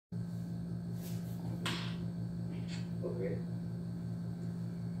Okay.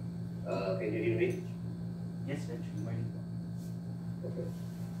 Can you hear me? Yes, Judge. Good morning. Okay.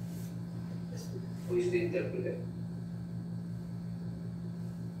 Who is the interpreter?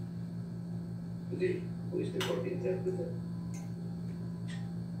 Today, who is the court interpreter?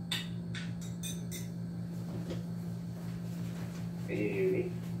 Can you hear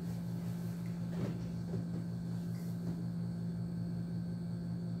me?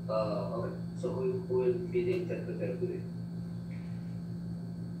 Okay. So who will be the interpreter today?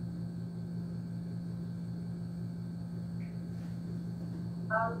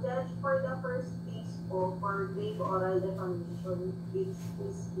 Judge, for the first case po, for grave oral defamation, it's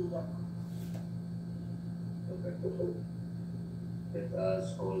Tia. Okay. Let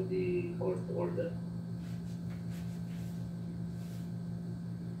us hold the court order.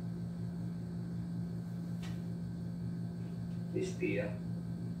 Miss Pia.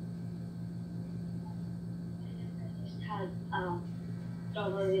 I just had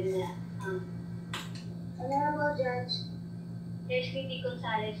trouble with that. Honorable Judge, Judge Kitty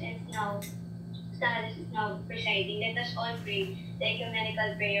Gonzalez is now presiding. Let us all pray the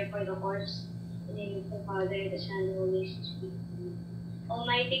ecumenical prayer for the courts. In the name of the Father, the Son, and the Holy Spirit.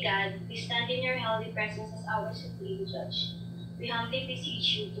 Almighty God, we stand in your holy presence as our supreme judge. We humbly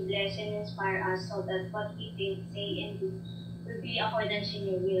beseech you to bless and inspire us so that what we think, say, and do will be accordance in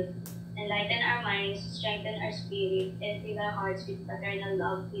your will. Enlighten our minds, strengthen our spirit, and fill our hearts with paternal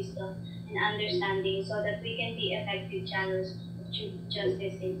love, wisdom, and understanding so that we can be effective channels of truth,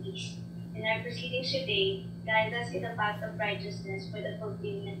 justice, and peace. In our proceedings today, guide us in the path of righteousness for the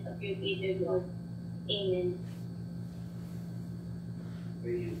fulfillment of your greater Lord. Amen.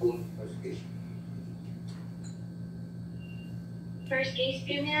 Will you call first case? First case,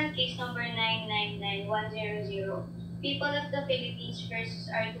 criminal case number 999-100. People of the Philippines versus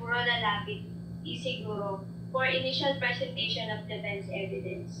Arturo Lalapit Isiguro for initial presentation of defense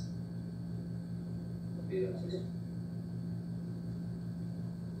evidence. Okay, that's it.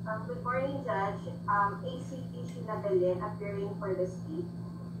 Good morning, Judge. ACP Sinabelen appearing for the state.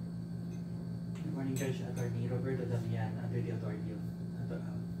 Good morning, Judge. Attorney Roberto Damian, under the authority of the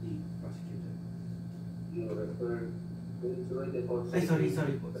prosecutor. You refer to the court.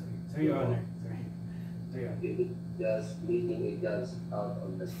 Sorry, Your Honor. Sorry, Your Honor. You just meeting a judge out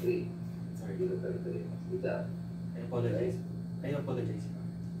on the street. Sorry. You refer to it as that. I apologize. Your Honor.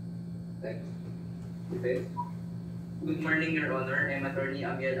 Next. Defense. Good morning, Your Honor. I'm Attorney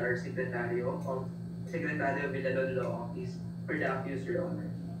Amiel R. Secretario of Villalon Law Office for the accused, Your Honor.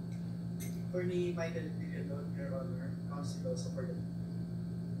 Attorney Michael Villalon, Your Honor, counsel also for the...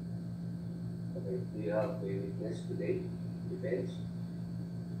 Okay. Do you have a witness today? Defense.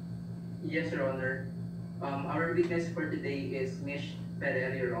 Yes, Your Honor. Our witness for today is Ms.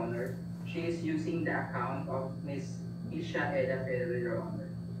 Ferrer, Your Honor. She is using the account of Ms. Isha Eda Ferrer, Your Honor.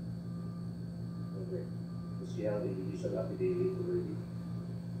 Okay. Does she have a judicial affidavit already?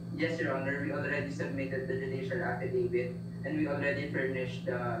 Yes, Your Honor. We already submitted the judicial affidavit and we already furnished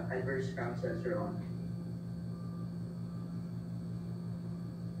the adverse counsels, Your Honor.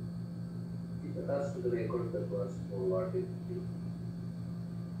 It attached to the record that was forwarded to you.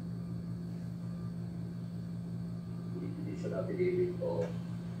 The judicial affidavit of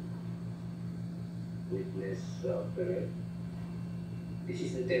witness Ferrer. This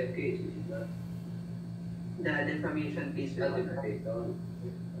is the third case, is it not? The defamation case, Your Honor.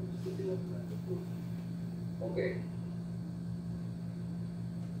 Okay.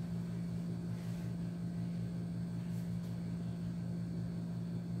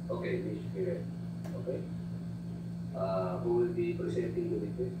 Okay, Ms. Ferrer. Okay. Who will be presenting the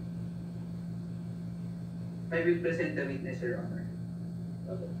witness? I will present the witness, Your Honor.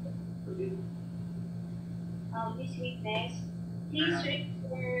 Okay. Proceed. This witness, please raise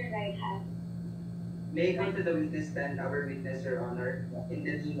your right hand. May I come to the witness stand, our witness, Your Honor, in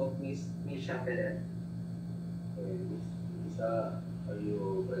the name of Ms. Misha Ferrer. Okay, Ms. are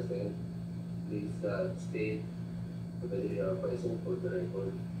you present? Please state whether you are present for the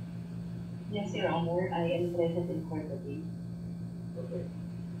record. Yes, Your Honor. I am present in court today. Okay.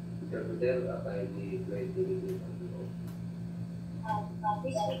 Interpreter, kindly play the video on the oath.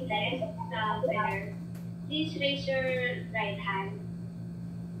 This witness, Ferrer, please raise your right hand.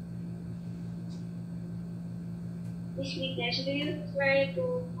 This witness, do you swear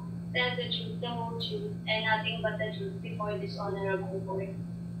to tell the truth, the whole truth, and nothing but the truth before this honorable court?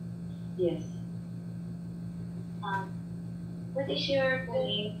 Yes. What is your full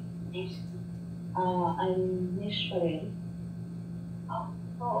name? Yes. I'm Mish Farel, How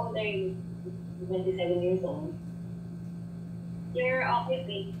old are you? 27 years old. Your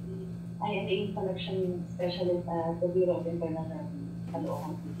occupation? I am a collection specialist at the Bureau of Internal Revenue,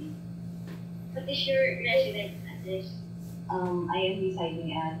 Caloocan City. What is your resident address? I am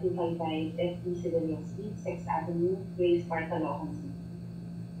residing at 255 FD Civilian Street, 6th Avenue, Grace Park, Caloocan City.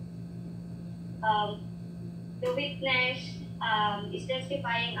 The witness is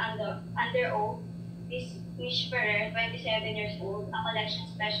testifying under oath. Ms. Ferrer, 27 years old, a collection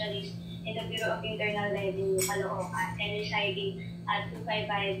specialist in the Bureau of Internal Revenue, Caloocan, and residing at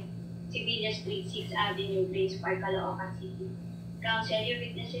 255 Civilian Street, 6th Avenue, Grace Park, Caloocan City. Counsel, your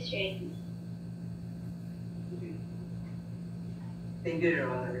witness is ready. Thank you, Your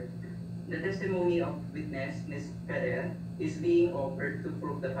Honor. The testimony of witness, Ms. Ferrer, is being offered to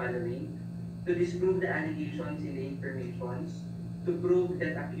prove the following: to disprove the allegations in the informations, to prove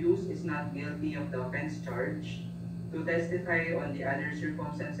that accused is not guilty of the offense charged, to testify on the other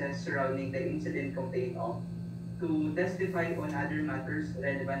circumstances surrounding the incident complained of, to testify on other matters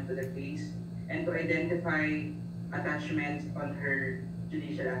relevant to the case, and to identify attachments on her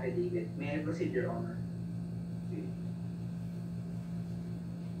judicial affidavit. May I proceed, Your Honor?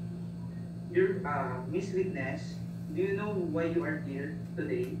 Your Miss Witness, do you know why you are here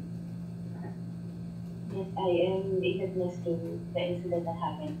today? Yes, I am a witness to the incident that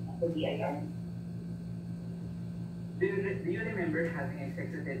happened at the BIR. Do you remember having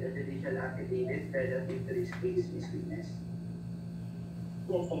executed a judicial affidavit relative to this case, Miss Witness?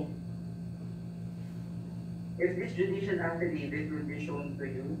 Yes, sir. If this judicial affidavit will be shown to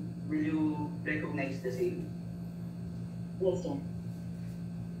you, will you recognize the same? Yes, sir.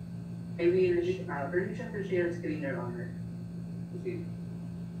 I will permission to share screen, Your Honor. Proceed.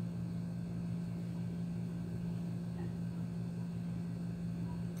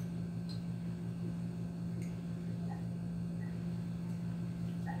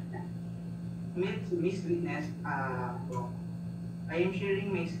 Miss Witness, well, I am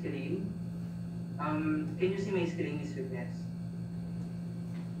sharing my screen. Can you see my screen, Miss Witness?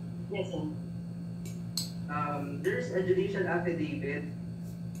 Yes, sir. There's a judicial affidavit,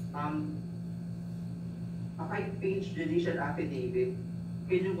 a 5-page judicial affidavit.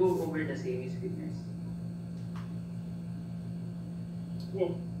 Can you go over the same, Miss Witness?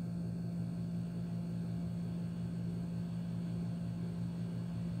 Yes.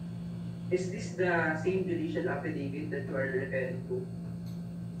 Is this the same judicial affidavit that you are referring to?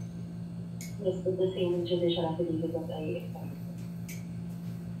 Yes, it's the same judicial affidavit that I explained.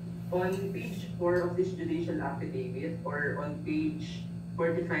 On page 4 of this judicial affidavit, or on page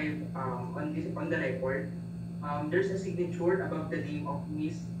 45 on the record, there's a signature above the name of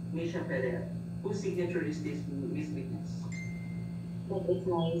Miss Misha Ferrer. Whose signature is this, Miss Witness? That is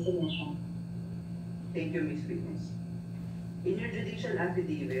my signature. Thank you, Miss Witness. In your judicial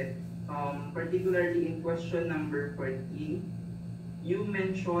affidavit, particularly in question number 14, you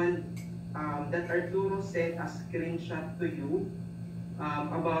mentioned that Arturo sent a screenshot to you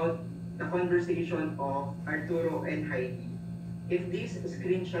about the conversation of Arturo and Heidi. If this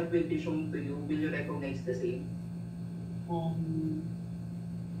screenshot will be shown to you, will you recognize the same?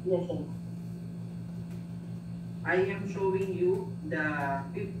 Yes, sir. I am showing you the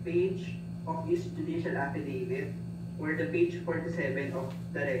 5th page of this judicial affidavit, or the page 47 of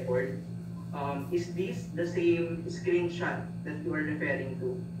the record. Is this the same screenshot that you are referring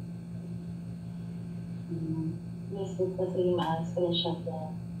to? Yes, it's the same screenshot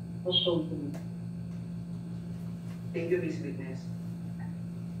that was shown to me. Thank you, Ms. Witness.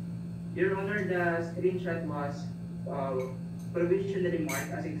 Your Honor, the screenshot was provisionally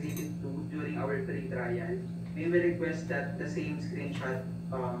marked as Exhibit 2 during our pre-trial. May we request that the same screenshot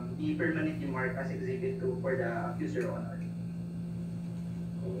be permanently marked as Exhibit 2 for the accused, Your Honor.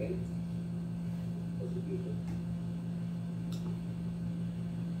 Okay. Prosecutor.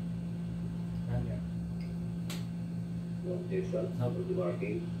 None, Your No objection? No. For the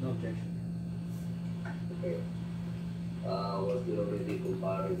marking? No objection. Okay. Was there already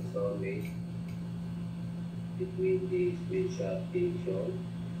comparison made between the screenshot being shown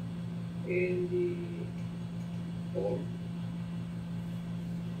and the form?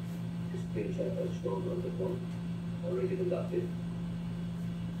 The screenshot as shown on the form already conducted?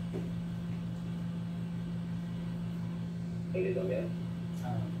 Any of them yet?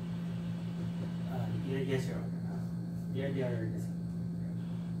 Yes, Your Honor. They are the same.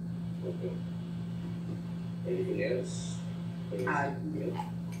 Okay. Anything else? Anything else?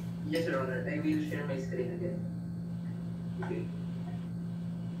 Yes, Your Honor. I will share my screen again. Okay.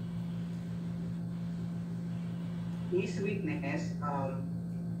 Miss Witness,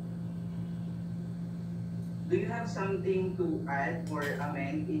 do you have something to add or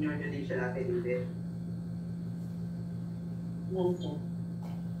amend in your judicial affidavit? None, sir.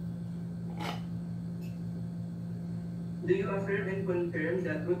 Do you affirm and confirm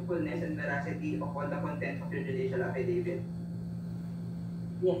the truthfulness and veracity of all the contents of your judicial affidavit?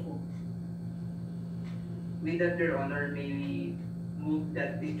 Yes, sir. With that, Your Honor, may we move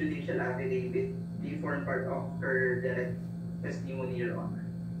that this judicial affidavit be formed part of her direct testimony, Your Honor?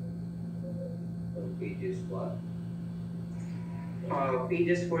 On pages what?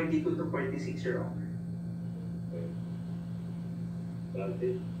 Pages 42 to 46, Your Honor. Okay.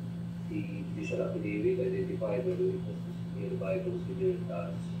 Granted, the judicial affidavit identified the witness hereby considered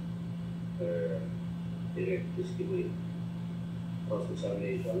as her direct testimony.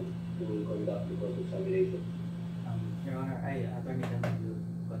 Cross-examination, who will conduct the cross-examination? Your Honor, Attorney Daniel will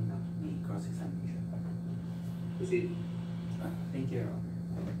conduct the cross-examination. Proceed. Thank you, Your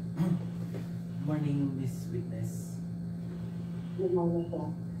Honor. Good morning, Miss Witness. Good morning, sir.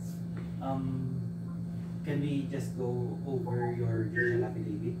 Can we just go over your judicial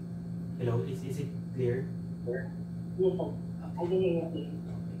affidavit? Hello, is it clear? Yes, sir. I can hear you, please.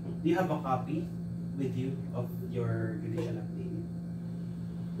 Do you have a copy with you of your judicial affidavit?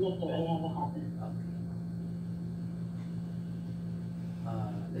 Yes, sir. I have a copy. Okay.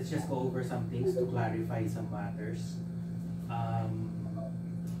 Let's just go over some things to clarify some matters. How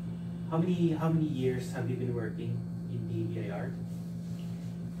many years have you been working in the BIR?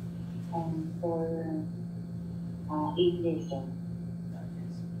 For 8 years, sir.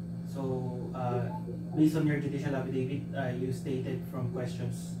 Yes. So, based on your judicial affidavit, you stated from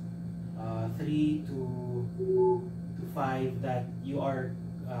questions 3 to 5 that you are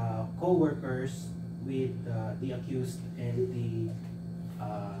co-workers with the accused and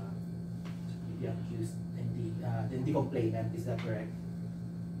the complainant. Is that correct?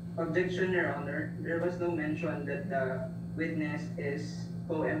 Objection, Your Honor. There was no mention that the witness is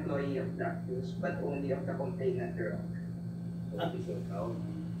co-employee of the accused, but only of the complainant, Your Honor. Officer count.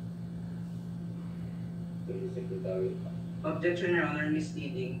 To the secretary. Objection, Your Honor,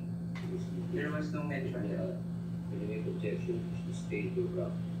 misleading. There was no mention. When you make objection, you should state your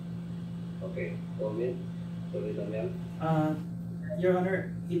ground. Okay, comment? Sorry, Daniel. Your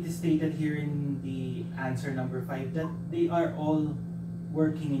Honor, it is stated here in the answer number 5 that they are all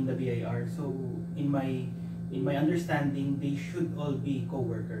working in the BIR. So, in my understanding, they should all be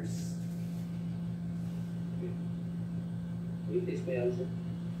co-workers. Okay. Will you please may answer?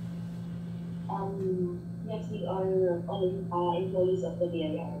 Yes, we are all employees of the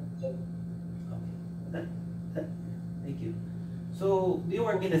BIR, sir. Okay. Thank you. So, do you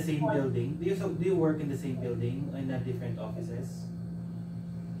work in the same building? Do you work in the same building in different offices?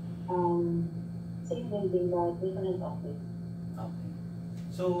 Same building, but different office. Okay.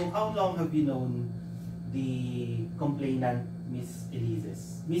 So, how long have you known the complainant, Mrs.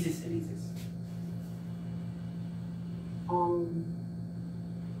 Elises? I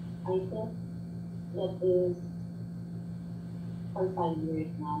think that is for 5 years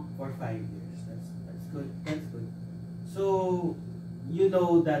now. For 5 years. That's good. That's good. So, you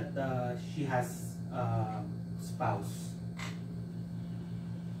know that she has spouse.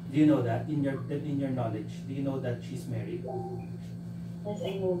 Do you know that in your knowledge? Do you know that she's married? Yes,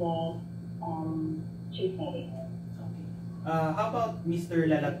 I know that she's married. Okay. How about Mr.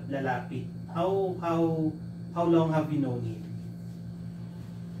 Lalapit? How long have you known him?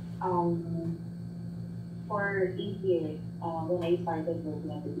 For 8 years, when I started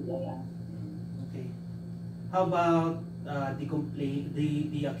working at the BIR. Okay. How about the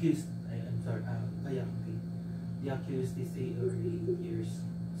accused? I'm sorry. Yeah. Okay. The accused is 8 or 8 years.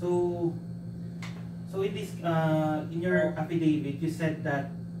 So in this in your affidavit, you said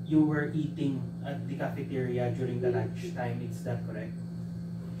that you were eating at the cafeteria during the lunch time. Is that correct?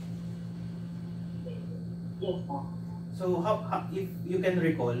 Yes, ma'am. So how if you can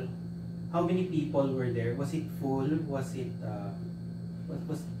recall, how many people were there? Was it full? Was it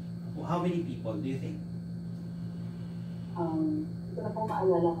was how many people do you think? Hindi ko na po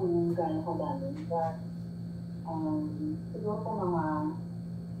maalala kung gaano kadami, but siguro po mga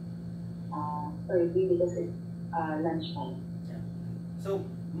 30 because it's lunchtime. Yeah. So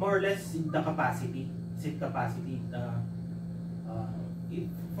more or less the capacity. Is it capacity?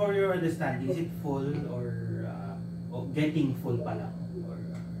 For your understanding, is it full or getting full pa lang? Or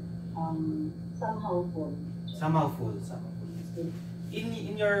Somehow full. somehow full.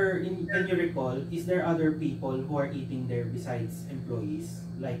 Can you recall, is there other people who are eating there besides employees,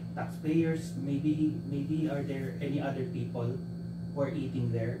 like taxpayers? Maybe are there any other people who are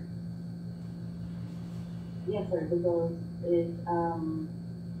eating there? Yes, sir, because it's,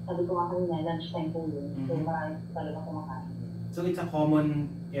 sabi ko nga kanina, lunchtime po yun. So, Mhm. marami talaga kumakain. So it's a common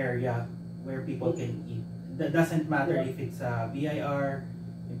area where people can eat. That doesn't matter if it's a BIR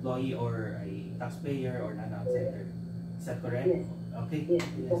employee or a taxpayer or non-outsider. Is that correct? Yes. Okay. Yes,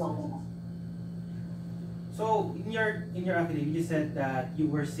 Yes. it's an So in your affidavit, you said that you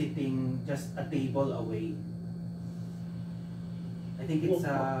were sitting just a table away. I think it's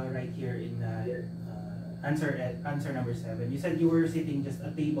Yes. right here in answer number 7. You said you were sitting just a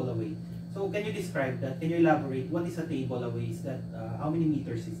table away. So can you describe that? Can you elaborate? What is a table away? Is that how many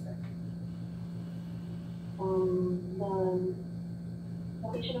meters is that? The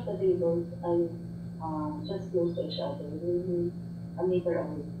location of the tables are just close to each other, maybe a meter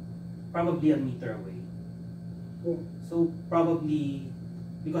away. Probably a meter away. Yes. So probably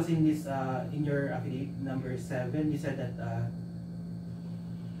because in this in your affidavit number 7, you said that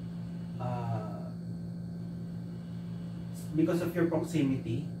because of your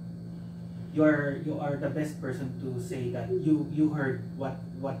proximity, you are the best person to say that you heard what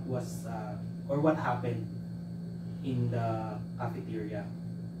was or what happened in the cafeteria.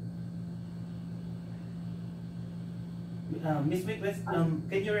 Miss Midwest,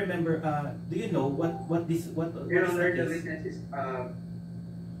 can you remember? Do you know what is Your Honor, the the case? witness is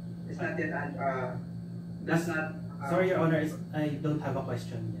not yet does not. Sorry, Your Honor, I don't have a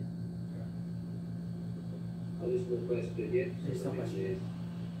question yet. There is no question yet. There's no question.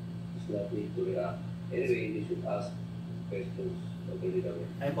 It's not need to react. Anyway, they should ask questions already done.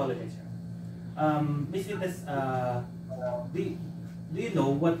 I apologize, Your Honor. Miss Witness, do you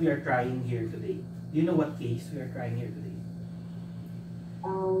know what we are trying here today? Do you know what case we are trying here today?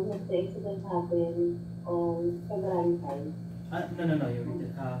 Yes, the incident happened on February 5. No.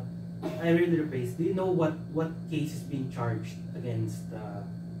 I read the rephrase. Do you know what case is being charged against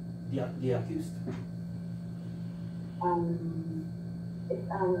the accused? It's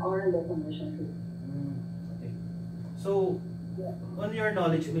an oral defamation case. Okay. So, on your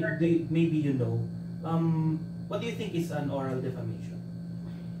knowledge, maybe you know, what do you think is an oral defamation?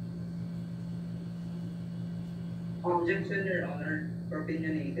 Objection, Your Honor,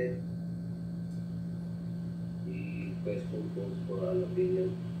 opinionated. The question calls for an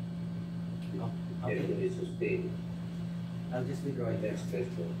opinion. Oh, Question okay. is sustained. I'll just withdraw it. Next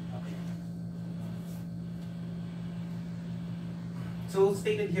question. Okay. So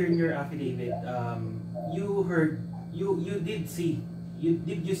stated here in your affidavit,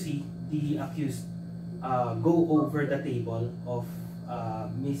 did you see the accused go over the table of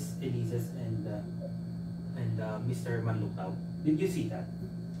Miss Elises and Mr. Manlutaw? Did you see that?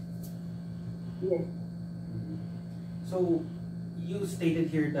 Yes. So you stated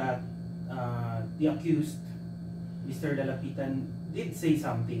here that the accused, Mr. Dalapitan, did say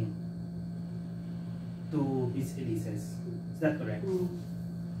something to Miss Elises. Is that correct?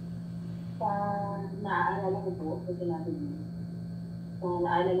 Sa naaalala ko po, sa sinabi niyo,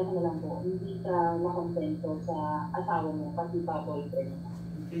 naalala ko na lang po, hindi ka nakontento sa asawa mo, pati pa boyfriend mo.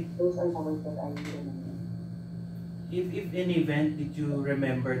 Okay. Those are the words that I remember. If in event, did you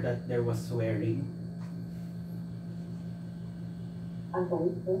remember that there was swearing? I'm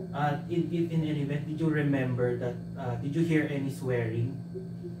sorry, sir? In an event, did you remember that, did you hear any swearing?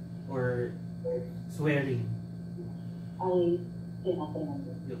 Or swearing? I cannot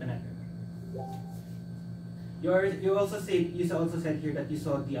remember. You cannot remember. You also said here that you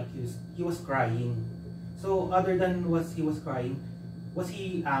saw the accused. He was crying. So other than he was crying, was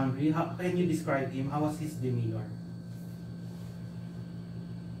he angry? How can you describe him? How was his demeanor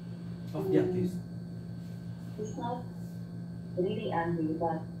of the accused? He's not really angry,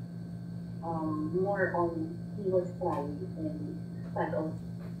 but more on he was crying and sad of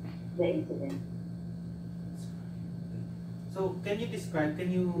the incident. So can you describe?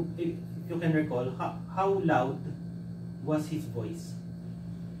 If you can recall, how loud was his voice?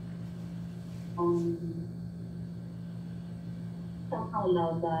 Somehow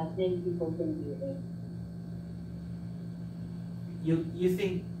loud that many people can hear it. You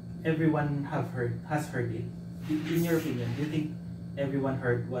think everyone has heard it? In your opinion, do you think everyone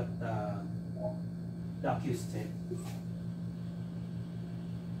heard what the accused said?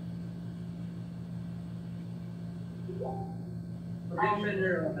 Objection,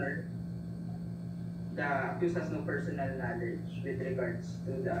 Your Honor. The accused has no personal knowledge with regards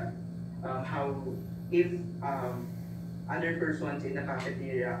to the how if other persons in the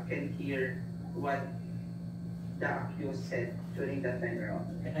cafeteria can hear what the accused said during that time, Your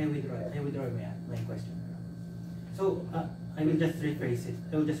Honor. I withdraw my question. So I will just rephrase it.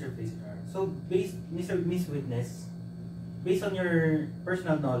 So Miss Witness, based on your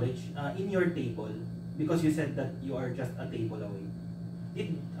personal knowledge, in your table, because you said that you are just a table away,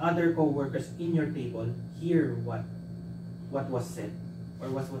 did other co-workers in your table hear what was said or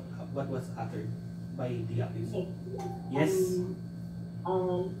what was uttered by the accused? Yes.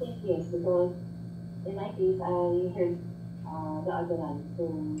 I think yes, because in my case, I heard the utterance. So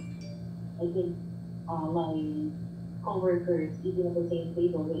I think my coworkers eating at the same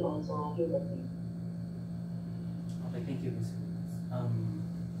table will also hear the same. Okay, thank you, Ms.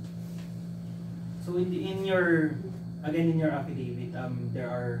 So in your again in your affidavit, there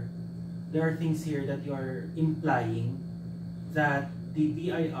are things here that you are implying that the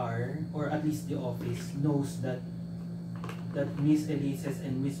BIR or at least the office knows that Miss Elises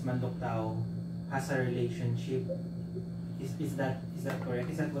and Miss Mandoctao has a relationship. Is that correct?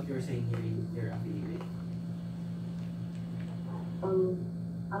 Is that what you're saying here in your affidavit?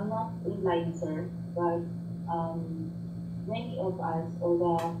 I'm not implying, sir, but many of us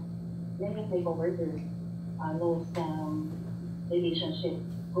or many of my coworkers knows some relationship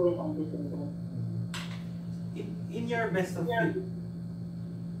going on between them. In your best of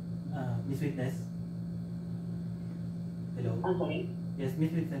Miss Witness. Hello. I'm sorry. Yes,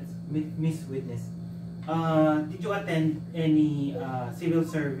 Miss Witness. Miss Witness. Did you attend any civil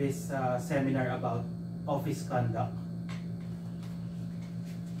service seminar about office conduct?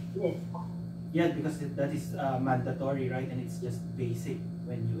 Yes. Yeah, because that is mandatory, right? And it's just basic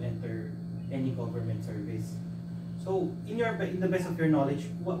when you enter any government service. So, in the best of your knowledge,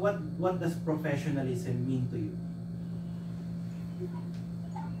 what does professionalism mean to you?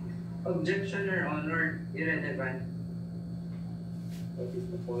 Objection, Your Honor, irrelevant. What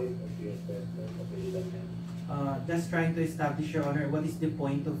is the point of your assessment of irrelevant? Just trying to establish, Your Honor, what is the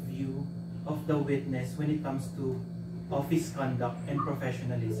point of view of the witness when it comes to office conduct and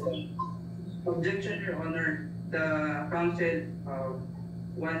professionalism? Objection, Your Honor. The counsel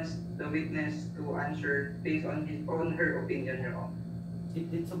wants the witness to answer based on her opinion, Your Honor.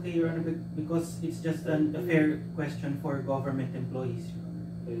 It's okay, Your Honor, because it's just a fair question for government employees, Your Honor.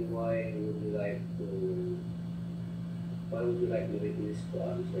 And why would you like the witness to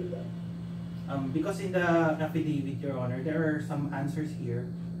answer that? Because in the affidavit, Your Honor, there are some answers here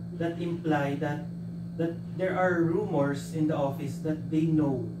that imply that there are rumors in the office that they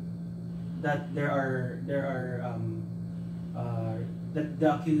know that there are that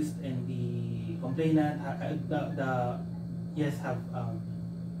the accused and the complainant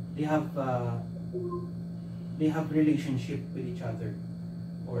they have relationship with each other,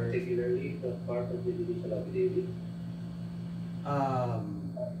 or Particularly the part of the judicial affidavit.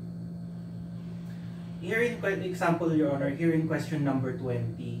 Here in example, Your Honor, here in question number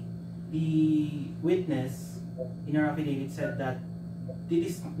 20, the witness in our affidavit said that the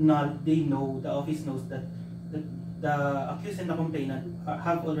office knows that the accused and the complainant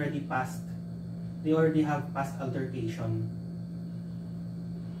they already have past altercation.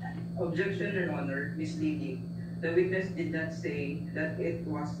 Objection, Your Honor, misleading. The witness did not say that it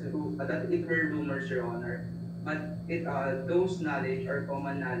were rumors, Your Honor, but those knowledge or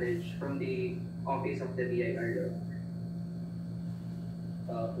common knowledge from the office of the BIR.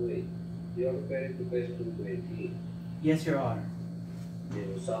 Wait, you are referring to question 20. Yes, Your Honor. They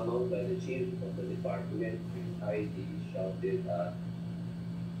were summoned by the chief of the department and ID shouted at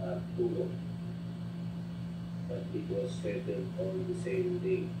Tulo. But it was scheduled on the same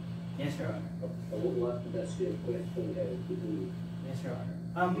day. Yes, Your Honor. What does your question have to do? Yes, Your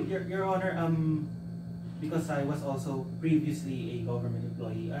Honor. Your Honor, because I was also previously a government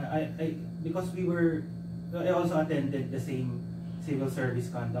employee, I also attended the same civil service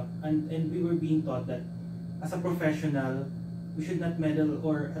conduct, and we were being taught that as a professional, we should not meddle,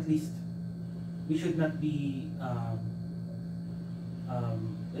 or at least we should not be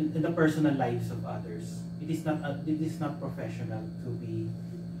in the personal lives of others. It is not professional to be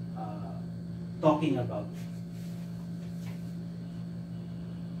talking about.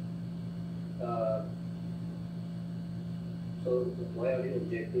 So why are you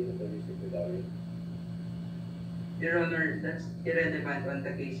objecting to the secretary? Your Honor, that's irrelevant on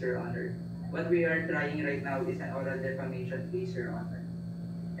the case, Your Honor. What we are trying right now is an oral defamation case, Your Honor.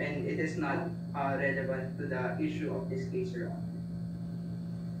 And it is not relevant to the issue of this case, Your Honor.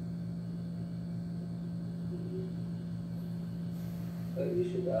 You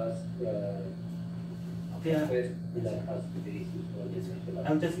should ask Okay, question that has the basis for the judicial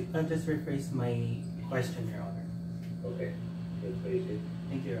I'll just rephrase my question, Your Honor. Okay, let's face it.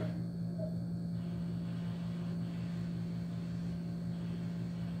 Thank you, Your Honor.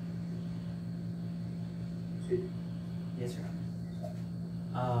 See, Yes, Your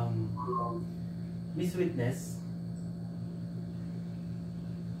Honor. Miss Witness.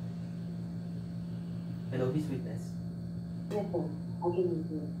 Hello, Miss Witness. Yes, sir. I can hear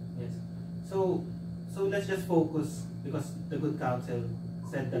you. Yes. So let's just focus, because the good counsel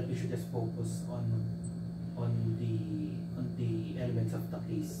said that we should just focus on the elements of the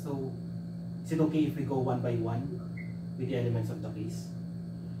case. So Is it okay if we go one by one with the elements of the case?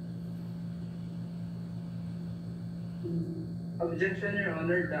 Objection, Your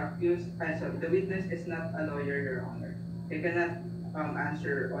Honor. The witness is not a lawyer, Your Honor. He cannot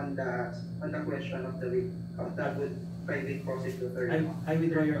answer on the question of the private prosecutor. Your Honor. I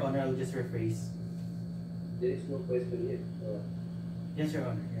withdraw, Your Honor. I'll just rephrase. There is no question yet. Yes, Your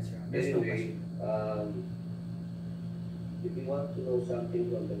Honor. Yes, Your Honor. There's no Anyway, question. if you want to know something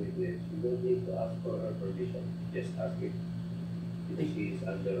from the witness, you don't need to ask for her permission. Just ask it. Because she is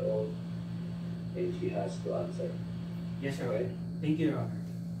under oath and she has to answer. Yes, Your Okay? Honor. Thank you, Your Honor.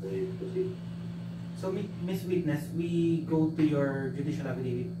 So you proceed. So, Miss Witness, we go to your judicial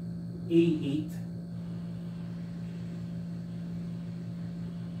affidavit A8.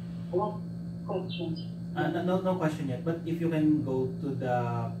 What questions? No question yet. But if you can go to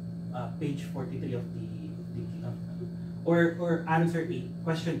the page 43 of the or answer 8,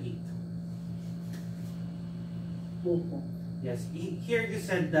 question 8. Yes, sir. Yes. Here you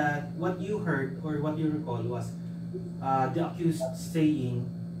said that what you heard or what you recall was the accused saying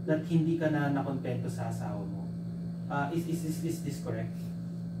that hindi ka na nakontento sa asawa mo. Is this correct?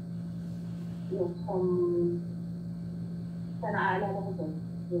 Yes, sa naaalala ko, sir.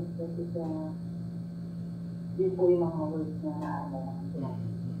 Yes, kasi yun po yung mga words na naaalala ko.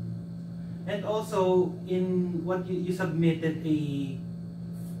 And also, in what you submitted a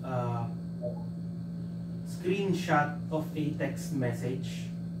screenshot of a text message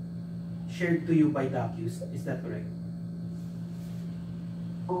shared to you by the accused. Is that correct?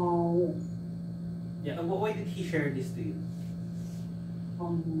 Yes. Yeah. Why did he share this to you?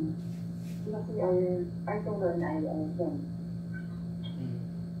 Kasi I told her na I sent.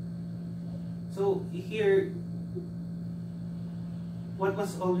 So here, what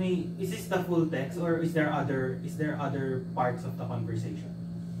was only, is this the full text or is there other parts of the conversation?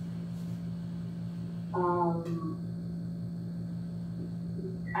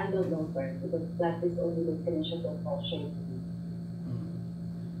 I don't know, sir, because that is only the screenshot of my shape.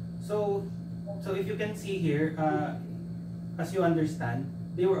 So if you can see here, as you understand,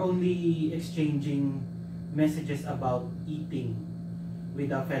 they were only exchanging messages about eating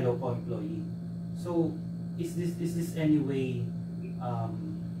with a fellow employee. So is this any way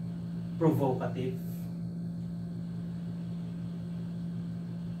provocative?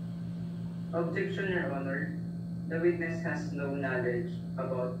 Objection, Your Honor. The witness has no knowledge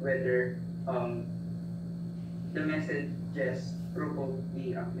about whether the messages provoke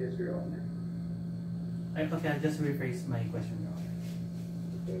the accused, Your Honor. Okay, I'll just rephrase my question, Your Honor.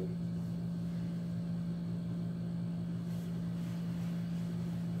 Okay.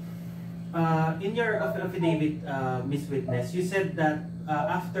 In your affidavit, Miss Witness, you said that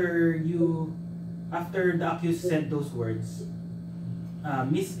after the accused said those words,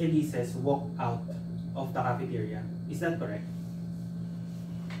 Miss Elises walked out of the cafeteria. Is that correct?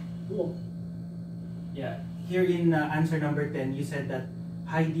 Yes. Yeah. Here in answer number 10, you said that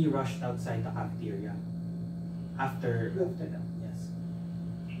Heidi rushed outside the cafeteria after that. Yes.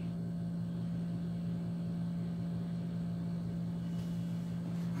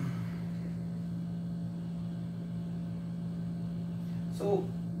 So,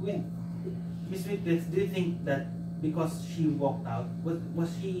 Miss Witness, do you think that because she walked out,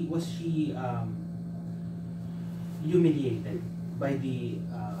 was she humiliated by the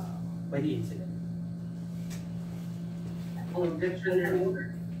incident? Objection, Your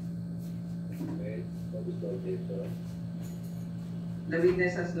Honor. Okay. What is the objection? The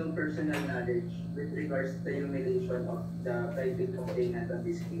witness has no personal knowledge with regards to the humiliation of the private complainant on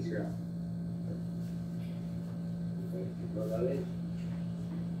this case, Your Honor. Okay. No knowledge?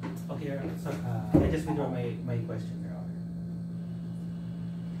 Okay, Your Honor. So, I just withdraw my question, Your Honor.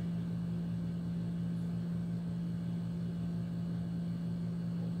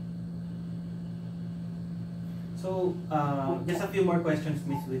 So, just a few more questions,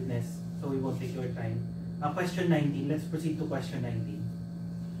 Miss Witness, so we won't take your time. Question 19. Let's proceed to question 19.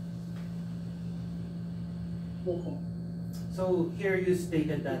 Yes, sir. So, here you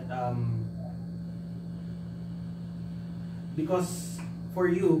stated that because for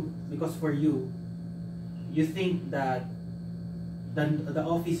you, you think that the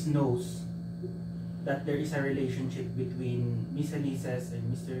office knows that there is a relationship between Miss Elises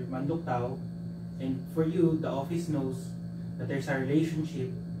and Mr. Manduktao, and for you, the office knows that there's a relationship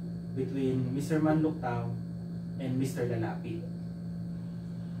between Mr. Manduktao and Mr. Lalapit.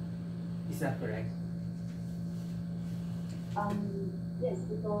 Is that correct? Yes,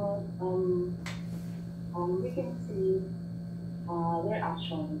 because we can see their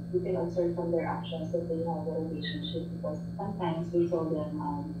actions. We can observe from their actions that they have a relationship because sometimes we saw them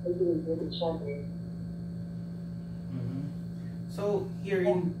agree with each other. Mm-hmm. So here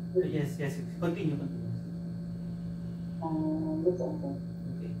in yes, continue. That's also.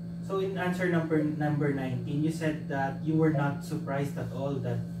 Okay. So in answer number 19, you said that you were not surprised at all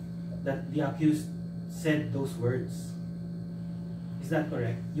that the accused said those words. Is that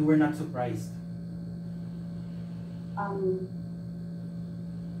correct? You were not surprised.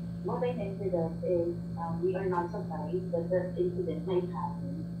 What I meant with that is we are not surprised that the incident might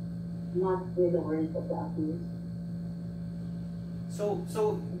happen, not with the words of the accused. So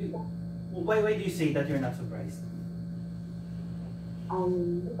why do you say that you're not surprised?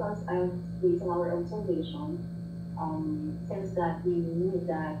 Because based on our observation, since that we knew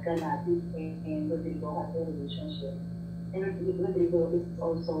that Galati and Rodrigo had a relationship, and Rodrigo is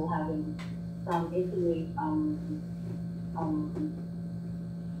also having some intimate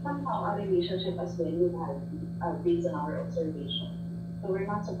somehow a relationship as well with Harvey, based on our observation. So we're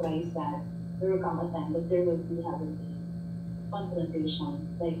not surprised that there will come a time that there will be having a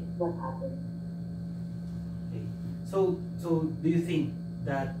confrontation like what happened. Okay. So do you think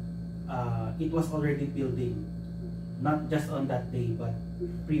that it was already building, not just on that day but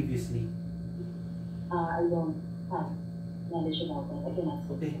previously? I don't have knowledge about that. I cannot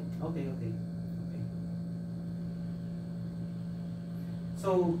say. Okay.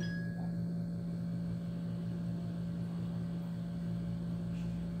 So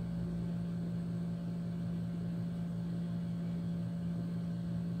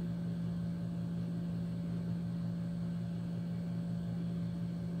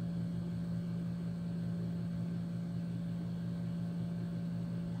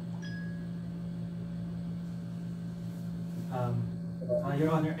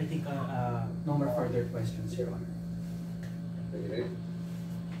Your Honor, I think no more further questions, Your Honor. Okay.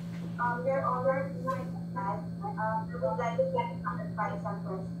 Your Honor, we would like to clarify some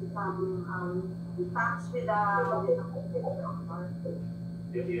questions, facts with the Honor.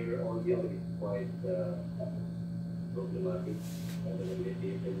 Your audio is quite problematic. I don't know, maybe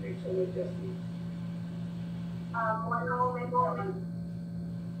you can make some adjustments. One moment.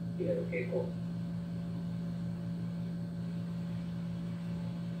 You have a echo.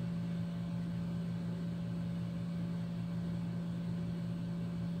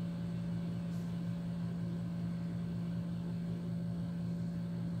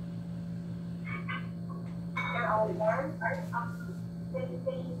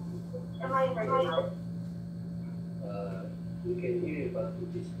 Am I heard now? We can hear you, but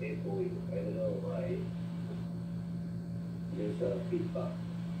it is echoing. I don't know why. There's a feedback.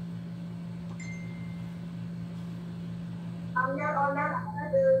 Your Honor,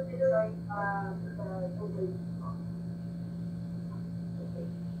 Okay.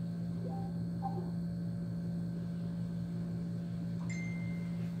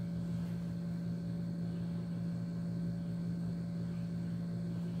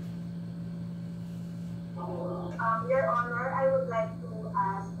 Your Honor, I would like to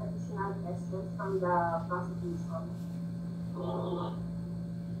ask additional questions from the prosecution.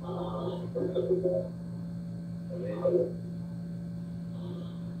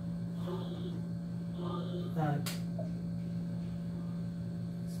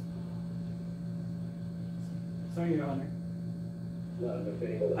 Sorry, Your Honor. No, I'm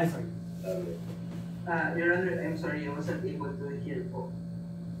referring I sorry. Your Honor, I'm sorry, I wasn't able to hear po.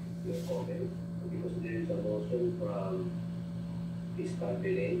 Yes, okay. Because there is a motion from Fiscal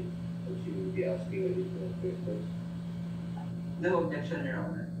Belay, which you will be asking additional questions. No objection, Your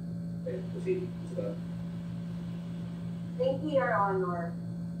Honor. Okay, proceed. Fiscal. Thank you, Your Honor.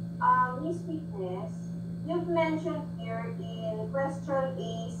 Ms. Witness, you've mentioned here in question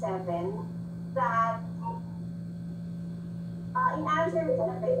A7 that in answer to the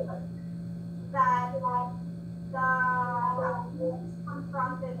paper, that the accused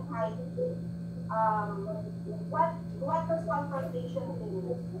confronted Heidi. What does confrontation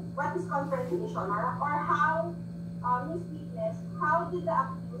mean? What is confrontation? Or how, Ms. Witness, how did the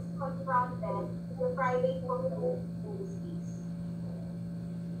accused confronted the private complaint in this case?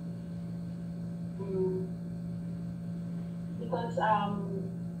 Because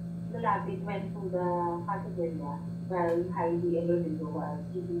the rabbit went to the cafeteria while Heidi and Rodrigo was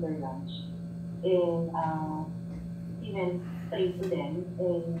eating their lunch. And he went straight to them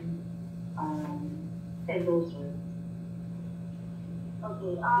and said those words.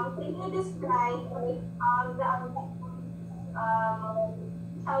 Okay. Can you describe the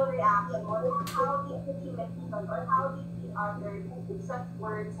how reaction or how did he mention or how did he utter such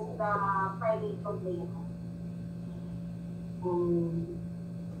words in the private complaint? Um,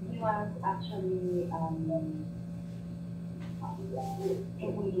 he was actually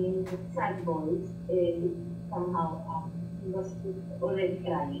in sad voice and somehow he was already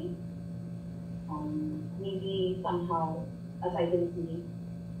crying. Maybe somehow, as I can see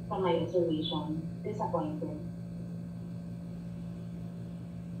from my observation, disappointed.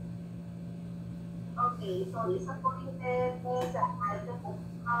 Okay, so disappointed, sad.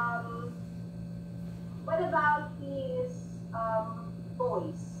 Um, what about his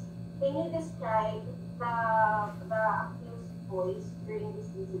voice? Can you describe the accused voice during this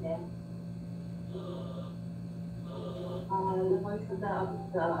incident? The voice of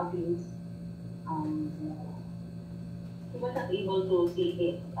the abuse, um, he wasn't able to see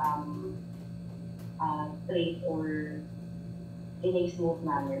it straight or in a smooth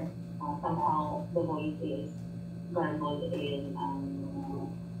manner. Somehow the voice is garbled in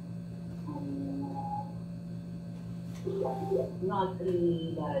not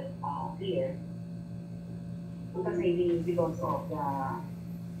really that clear. Because maybe because of the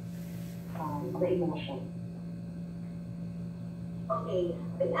emotion. Okay,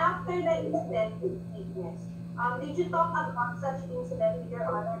 then after the incident with witness, did you talk about such incident with your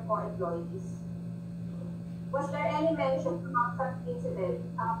other co-employees? Was there any mention about such incident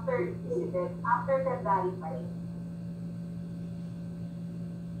after February 5?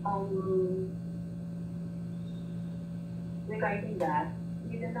 Um, Regarding that,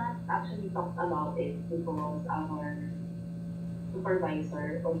 we did not actually talk about it because our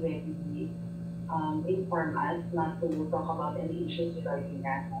supervisor already informed us not to talk about any issues regarding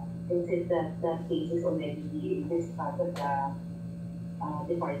that. And since that case is already discussed at the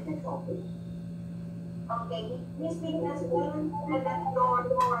department's office. Okay, Miss Witness, when said that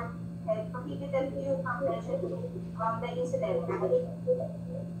your head prohibited you from mentioning the incident, right?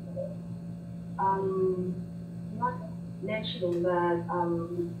 Not mentioning, but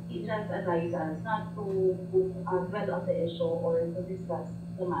he just advised us not to dwell on the issue or to discuss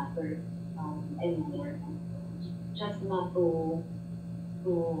the matter anymore. Just not to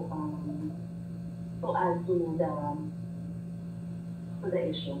add to the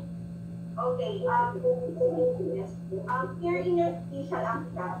issue. Okay, yes. Here in your official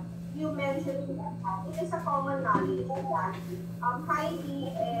ACTA, you mentioned that it is a common knowledge that Heidi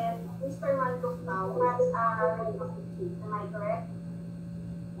and Mr. Manduk now has a relationship. Am I correct?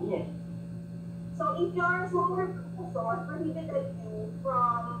 Yes. So if your supervisor prohibited you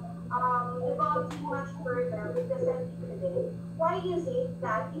from divulging much further with the said incident, why is it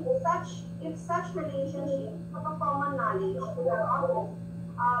that if such relationship have a common knowledge to the office,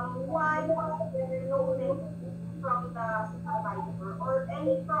 why was there no mention from the supervisor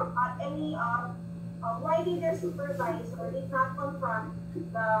or why did your supervisor did not confront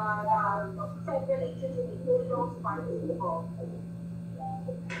the said relationship with those parties involved?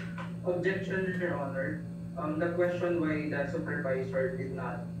 Objection, Your Honor. The question why the supervisor did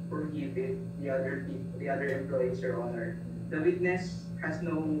not prohibit the other employees, Your Honor. The witness has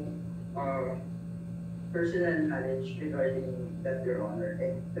no personal knowledge regarding that, Your Honor,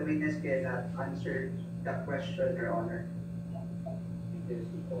 and the witness cannot answer that question, Your Honor. It is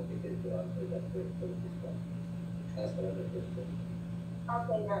incompetent to answer that question. This one. Ask another question.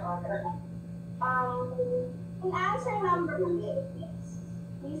 Okay, Your Honor. In answer number 8,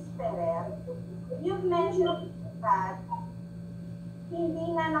 Ms. Ferrer, you've mentioned that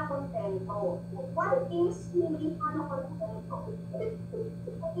hindi na nakontento. What is hindi na nakontento?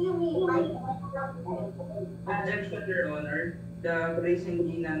 What do you mean by hindi na nakontento? Objection, Your Honor. The phrase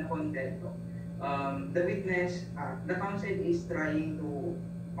hindi non-contento. The witness, the counsel is trying to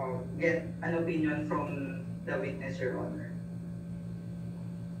get an opinion from the witness, Your Honor.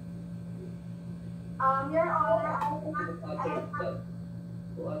 Your Honor,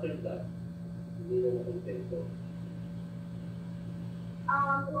 Who uttered that? Hindi na nakontento.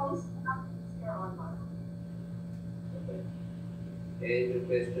 Your Honor. Okay. And your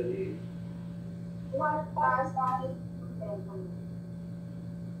question is? What does contento mean?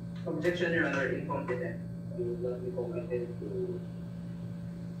 Objection, Your Honor, incompetent. You would not be competent to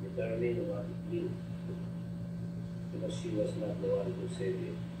determine what it means because she was not the one who said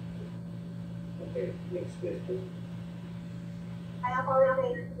it. Okay, next question. I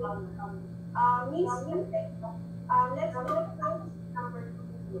apologize. Miss let's go to number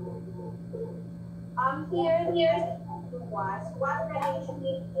 2. Here was what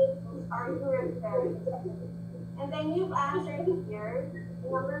relationship are you referring to? And then you've answered here,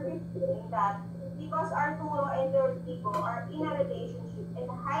 number 15, that because Arturo and Rodrigo are in a relationship and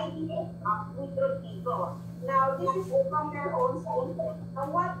Heidi with Rodrigo. Now, this is from their own statement. Now,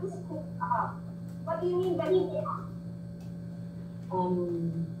 what is hooked up? What do you mean by hooked up?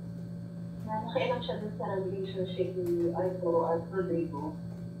 um, na nakialam siya dun sa relationship ni Arturo at Rodrigo.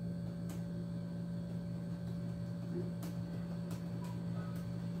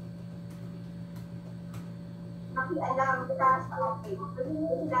 Nakialam ka sa okay.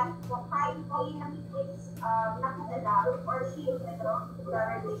 Sabihin nila, kahit hindi nakialam or she is the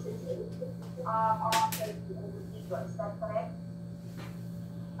relationship of the individual. Is that correct?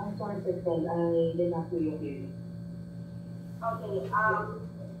 I'm sorry, Crystal, I did not hear you. Okay.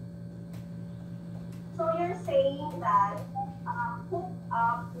 So you're saying that hook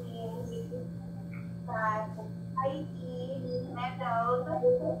up means that IT meddled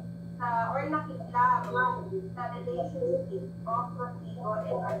or nakitlam the relationship of Rodrigo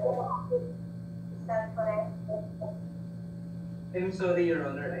and Arturo. Is that correct? I'm sorry, Your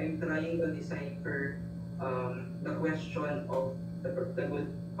Honor. I'm trying to decipher the question of the good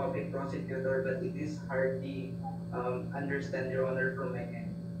public prosecutor, but it is hardly understand, Your Honor, from my end.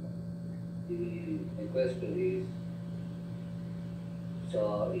 The question is,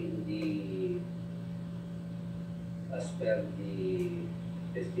 so in the, as per the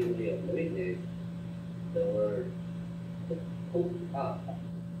testimony of the witness, the word hook up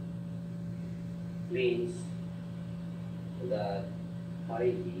means that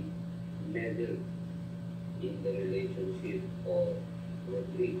Heidi meddled in the relationship of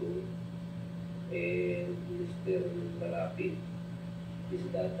Rodrigo and Mr. Malapit. Is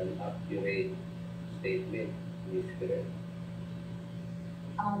that an accurate statement, Ms. Perez?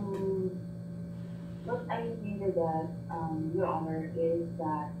 What I mean by that, Your Honor, is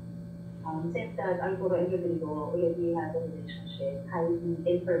that since that Arturo and Rodrigo already had a relationship, highly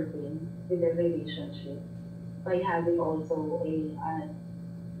intervened with the relationship by having also a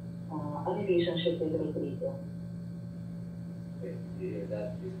relationship with Rodrigo. Okay, do you hear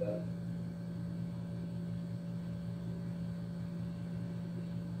that, Ms. Bell?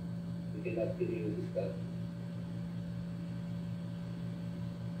 We cannot hear you, Ms. Bell.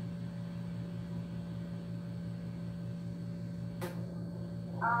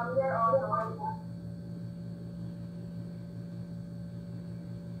 Your Honor.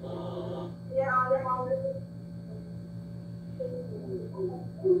 Your Honor.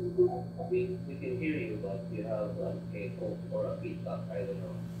 We can hear you, but you have an echo or a feedback. I don't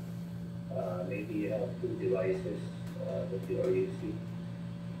know. Maybe you have two devices that you are using.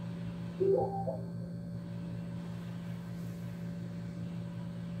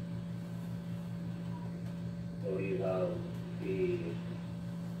 Or you have the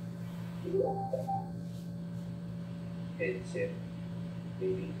headset,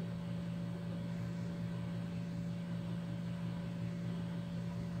 maybe.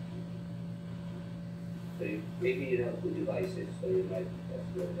 So maybe you have two devices, so you might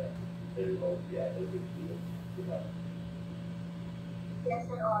as well turn off the other video you have. Yes,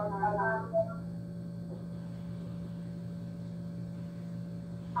 Your Honor.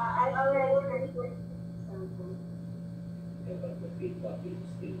 I already heard something. Yeah, but the feedback is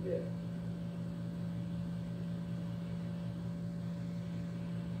still there.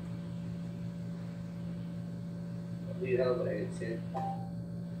 Do you have a headset?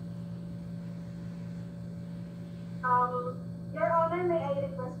 Your Honor, may I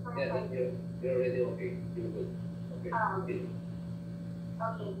request for a Yeah, second? you're already okay. You're good. Okay. Continue.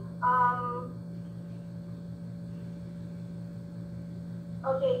 Okay.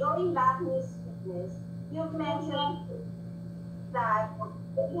 Okay, going back, Miss Witness, you've mentioned that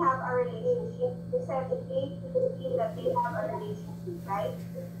they have a relationship. You said it made you feel that they have a relationship, right?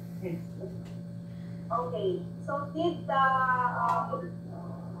 Yes. Okay. So did the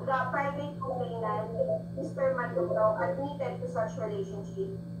private complainant, Mr. Malugaw, admitted to such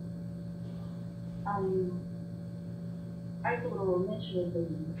relationship? Arturo mentioned to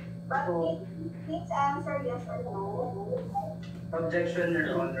me. But please answer yes or no. Objection,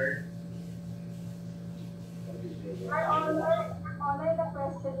 Your Honor. Your Honor, the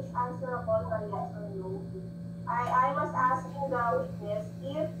question is answerable by yes or no. I was asking the witness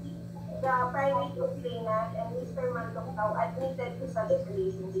if the private complainant and Mr. Malugaw admitted to such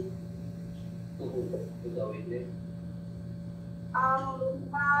relationship. To the witness? The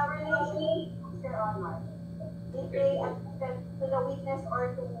relationship, Mr. Honor. Did they admitted to the witness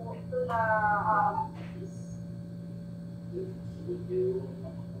or to the police?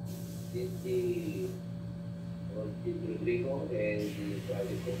 Did Rodrigo and the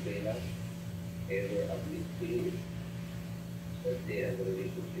private complainant ever admit to you that they have a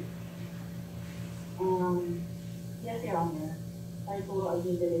relationship? Yes, Your Honor. Arturo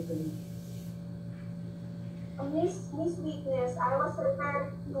admitted it to me. Miss Witness, I was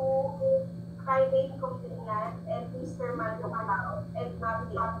referred to private complainant and Mr. Mandokao and not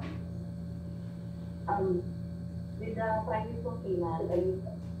the accused? With the private complainant, I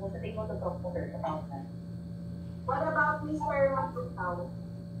wasn't able to talk to her about that. What about Mr. Mandokao?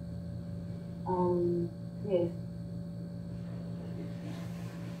 Yes,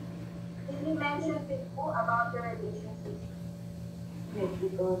 Did he mention to you about the relationship? yes,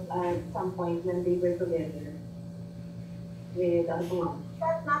 because at some point when they were together with Arturo,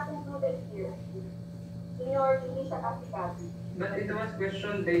 That's not included here in your initial affidavit. But it was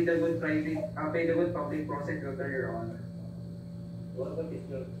questioned by the good public prosecutor, Your Honor. What is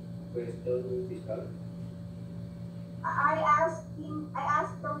your question, Fiscal? I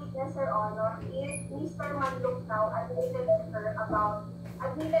asked the witness, Your Honor, if Mr. Mandokao admitted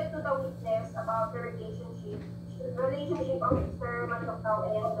to the witness about the relationship of Mr. Mandokao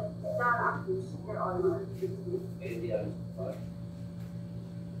and the accused, Your Honor. And the answer was?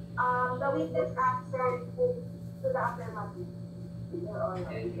 The witness answered to the affirmative, Your Honor.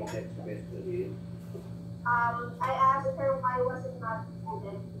 And your next question is? I asked her why was it not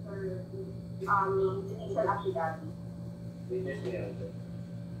included in her initial affidavit. Witness may answer.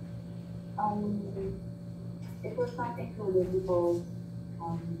 it was not included because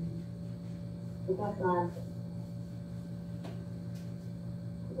it was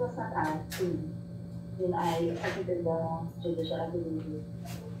not asked to when I submitted the judicial affidavit.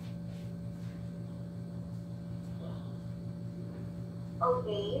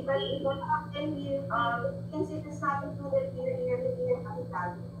 Okay, but how can you, since it is not included here in your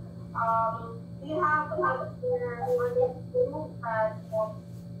affidavit, do you have other proof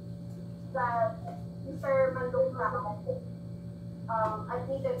that Mr. Mandokao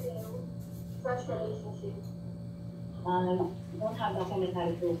admitted to you such relationship? I don't have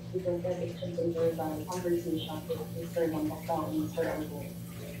documentary proof because that is just a verbal conversation with Mr. Mandokao and Mr. Argo.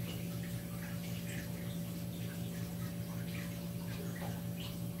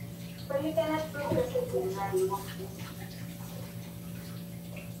 So you cannot prove this again, right?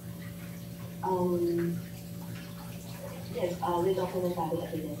 Yes, with documentary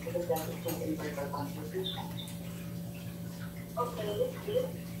evidence because that is just a verbal conversation. Okay, yes.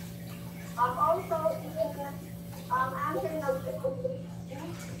 Also, you can answer number 2.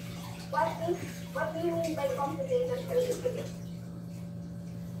 What do you mean by complicated relationship?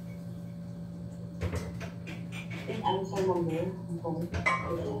 In answer number,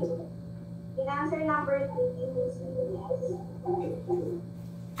 In answer number 2,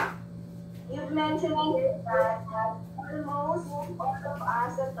 you've mentioned here that almost all of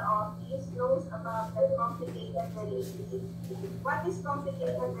us at the office knows about the complicated relationship. What is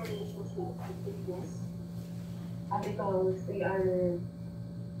complicated relationship? because they are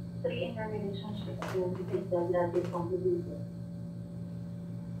 3 in a relationship, so we think that is complicated.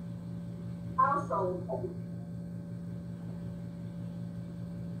 Also,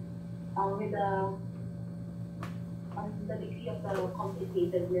 With the degree of the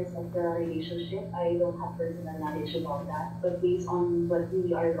complicatedness of the relationship, I don't have personal knowledge about that. But based on what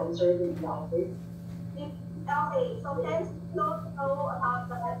we are observing in the office, okay, so since you don't know about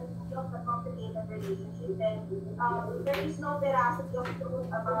the validity of the complicated relationship, then there is no veracity of truth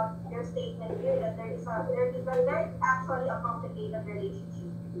about your statement here that there is actually a complicated relationship.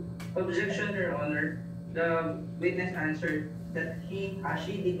 Objection, Your Honor. The witness answered that she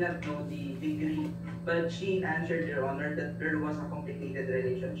did not know the degree, but she answered, Your Honor, that there was a complicated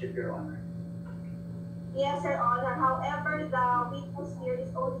relationship, Your Honor. Yes, Your Honor. However, the witness here is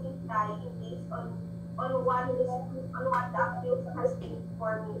only implying based on what the accused has been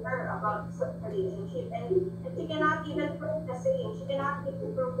informing her about such relationship, and she cannot even prove the same. She cannot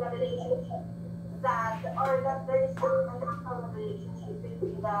even prove the relationship that there is an actual relationship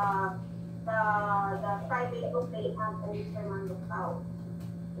between the private complainant and Mr. Mandokao.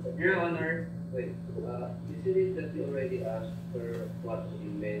 Your Honor, Wait, isn't it that you already asked her what she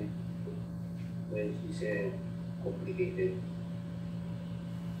meant when she said complicated?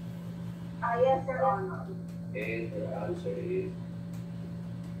 Yes, Your Honor. And her answer is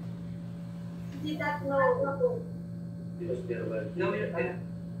She did not know. because there were no,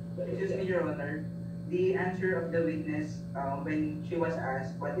 excuse me, Your Honor. The answer of the witness when she was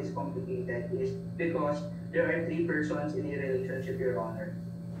asked what is complicated is because there are 3 persons in a relationship, Your Honor.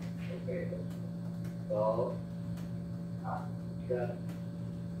 Okay. So that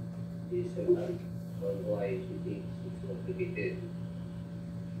is her answer on why she thinks it's complicated.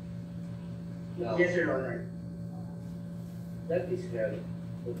 Now, Yes, Your Honor. that is her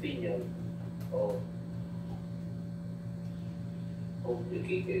opinion of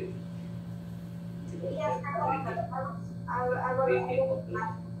complicated. Because Yes, Your Honor. I was asking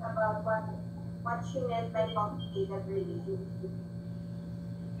about what what she meant by complicated relationship.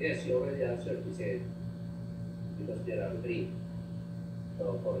 Yes, you already answered. He said because there are three.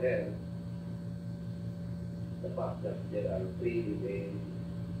 So for her, the fact that there are three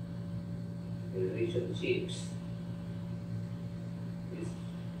relationships is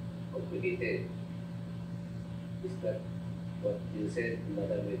complicated. Is that what you said,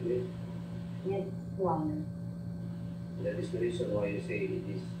 Madam Edwin? Yes, Your Honor. That is the reason why you say it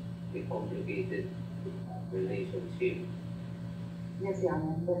is a complicated relationship. Yes, Your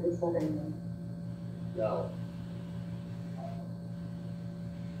Honor. That is what I meant. Now,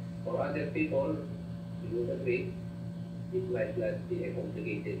 for other people, you would agree, it might not be a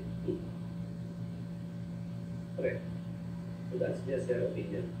complicated. Correct. So that's just your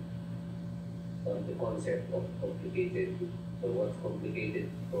opinion on the concept of complicated. So what's complicated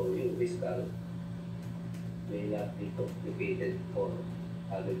for you, Pascal, may not be complicated for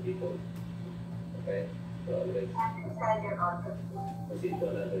other people. Okay? So let's Understand, Your Honor. proceed to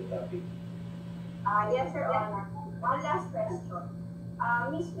another topic. Yes, Your Honor. One last question.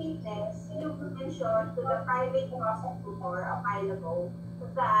 Miss Witness, you mentioned to the private prosecutor a while ago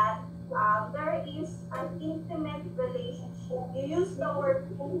that there is an intimate relationship. You use the word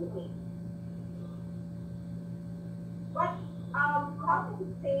intimate. What, how can you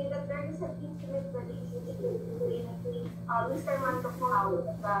say that there is an intimate relationship between Mr. Mandokao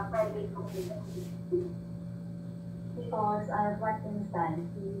and the private prosecutor? Because at one instance,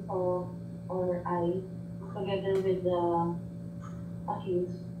 he saw or I, together with the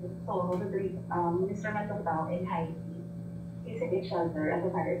accused, so Mr. Matutao and Heidi, kissing each other at the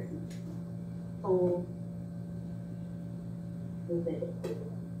fire scene. So, is it?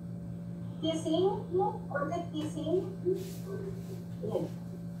 Kissing? Was it kissing? Yes,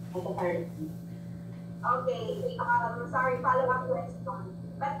 at the fire scene. Okay, sorry, follow-up question.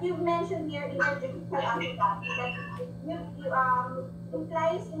 But you've mentioned here in your judicial affidavit that you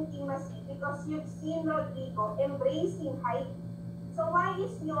implies intimacy because you've seen Rodrigo embracing Heidi. So why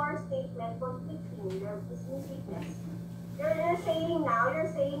is your statement conflicting your business witness? You're saying now,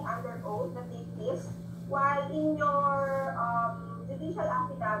 you're saying under oath that they kissed, while in your judicial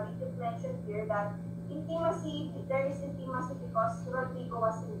affidavit, you've mentioned here that intimacy, there is intimacy because Rodrigo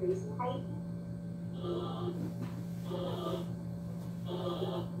was embracing Heidi.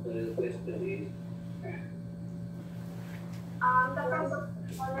 So the question is, The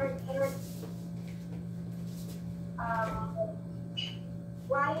prosecutor here,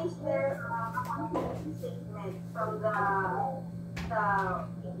 why is there a conflicting statement from the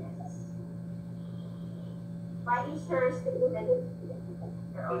witness? Why is her statement,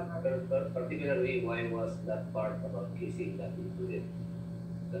 Your Honor? particularly why was that part about kissing not included?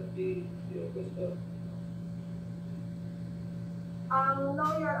 That be your question. No,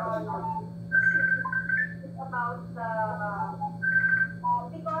 Your Honor. It's about the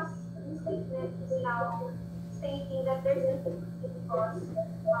because the statement is now stating that there's intimacy because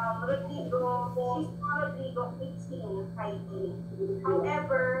Rodrigo fixing Heidi.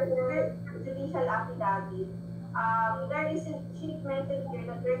 However, there's a judicial affidavit. There is she mentioned here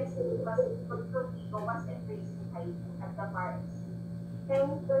that there is intimacy because Rodrigo was embracing Heidi at the parties.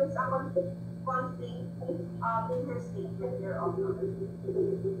 Hence, there's a conflict in her statement, Your Honor. So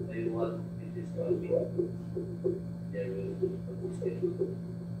you want it is to be there will be consistent.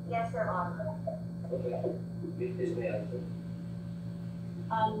 Yes, Your Honor. Okay. With this may answer.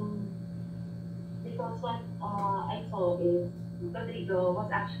 Because what I saw is Rodrigo was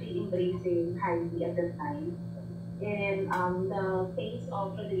actually embracing Heidi at the time. And the face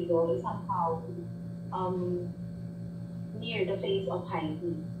of Rodrigo is somehow near the face of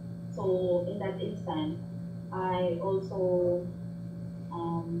Heidi. So in that instant, I also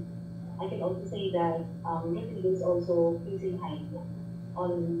I can also say that Rodrigo is also kissing Heidi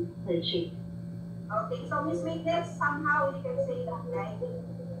on her cheek. Okay, so Miss Witness, somehow you can say that, right?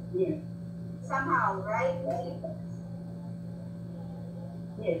 Yes. Somehow, right, Miss Witness?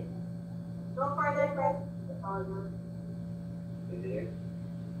 Yes. No further questions, Your Honor. Okay.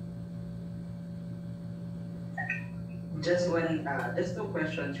 Just two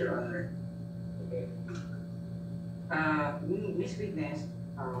questions, Your Honor. Okay. Miss Witness,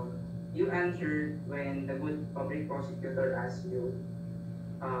 you answered when the good public prosecutor asked you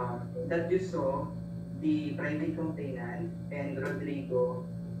that you saw the private complainant and Rodrigo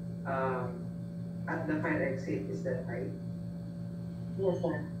at the fire exit. Is that right? Yes,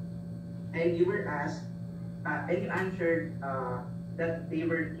 sir. And you were asked, and you answered that they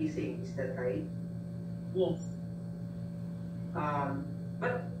were kissing. Is that right? Yes.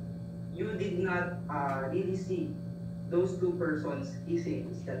 But you did not really see those two persons kissing.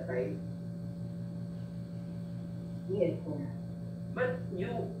 Is that right? Yes, sir. But you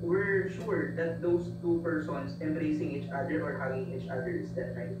were sure that those two persons embracing each other or hugging each other, is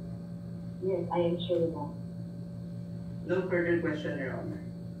that right? Yes, I am sure of that. No further question, Your Honor.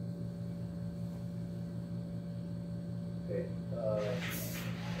 Okay.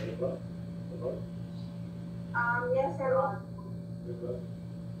 Ano ba? Ano ba? Yes, Your Honor. Ano ba?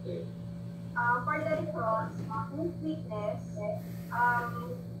 Okay. For the cross, Miss Witness,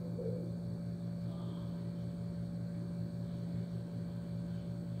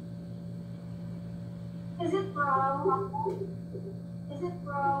 is it wrong? Is it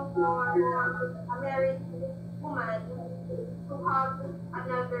wrong for a married woman to hug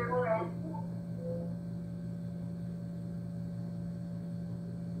another friend?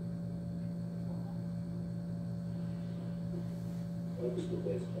 What is the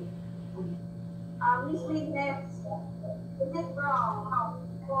question? Miss Witness, is it wrong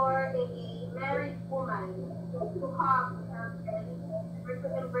for a married woman to hug her friend or to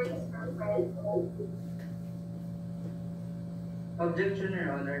embrace her friend? Objection,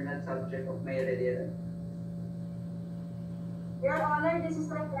 Your Honor, not subject of my reading. Your Honor, this is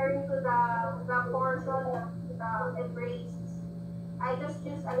referring to the portion of the embrace. I just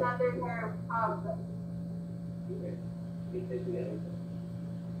use another term, hug. Okay. Witness meron ka.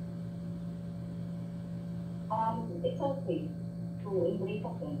 It's okay to embrace a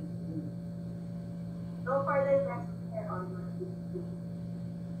friend. No further questions, Your Honor.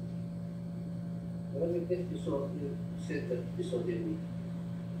 Well, witness, you said that you saw them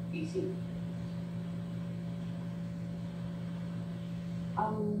kissing.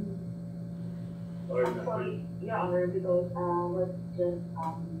 Or I'm not? sorry, Your Honor, because was just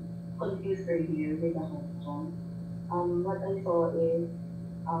confused earlier with the question. What I saw is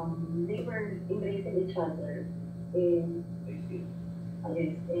they were embracing each other in I see.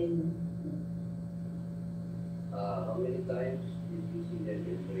 yes, in How many times did you see them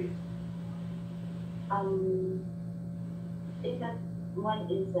embrace? in that one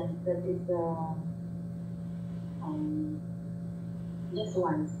instance that is just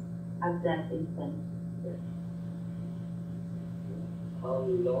once at that instance. How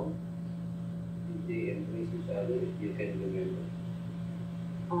long did they embrace each other, if you can remember?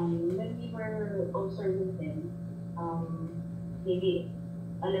 When we were observing them, maybe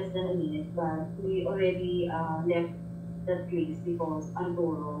less than a minute, but we already left that place because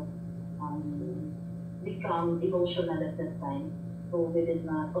Antoro become emotional at that time. So we did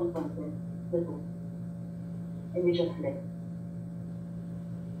not confront the two. And we just left.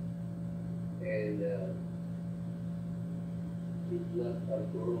 And did not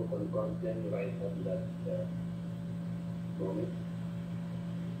Arturo confront them right on that moment?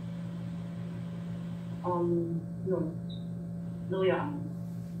 No. No, Your Honor.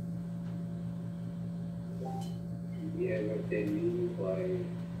 Did he ever tell you why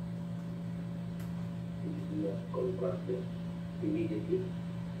he did not confront them immediately?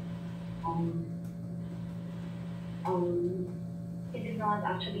 He did not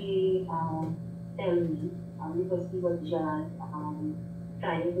actually tell me because he was just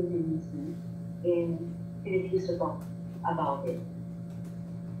trying to convince me and he refused to talk about it.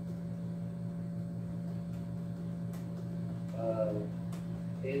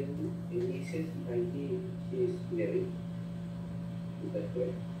 And he said she is married. Is that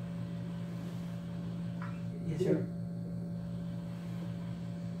correct? Yes, sir.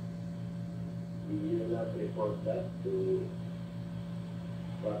 Did you not report that to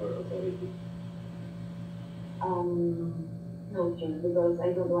proper authority? No, sir, because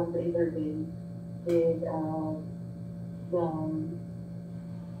I don't want to intervene with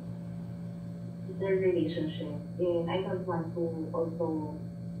their relationship, and I don't want to also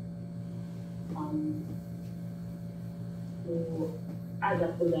to add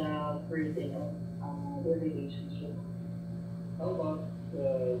up to the burden of the relationship. How about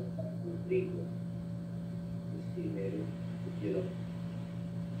Rodrigo? Is he married? If you know.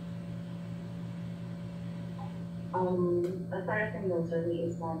 As far as I know, sir, he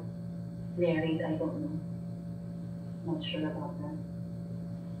is not married. I don't know. Not sure about that.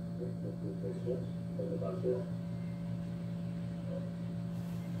 No questions? What about the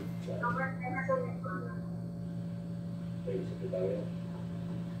Number 10, Attorney Secretary?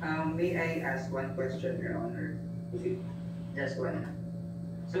 May I ask one question, Your Honor? Is it? Just one.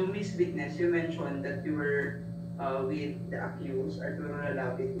 So, Miss Witness, you mentioned that you were with the accused, Arturo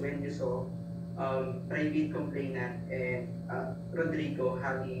Lalapit, when you saw private complainant and Rodrigo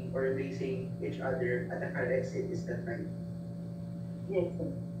hugging or embracing each other at a car exit. Is that right? Yes,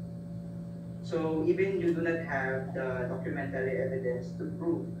 sir. So, even you do not have the documentary evidence to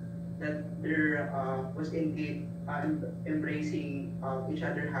prove that there was engaged and embracing each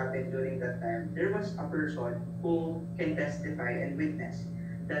other happened during that time, there was a person who can testify and witness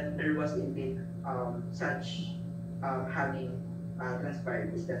that there was indeed such having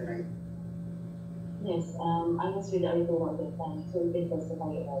transpired. Is that right? Yes, I was with the article at that time, so you can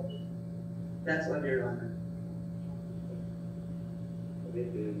testify about it. That's all, Your Honor. Okay,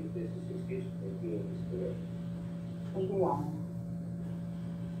 the witness is excused. Thank you, Mr. Thank you, Your Honor.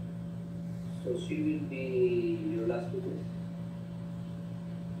 So she will be your last witness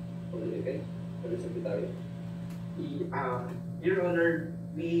for the defense, for the secretary. Your Honor,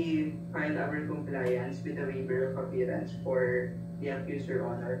 we filed our compliance with the waiver of appearance for the accused, Your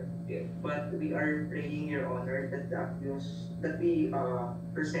Honor. Yes. But we are praying, Your Honor, that we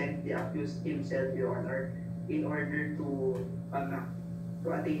present the accused himself, Your Honor, in order to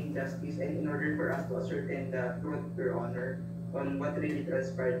attain justice and in order for us to ascertain the truth, Your Honor, on what really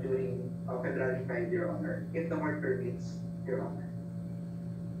transpired during February 5, Your Honor, if the court permits, Your Honor.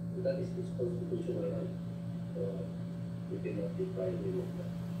 That is his constitutional right. So we cannot deprive him of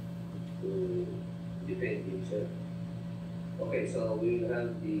that to defend himself. Okay, so we will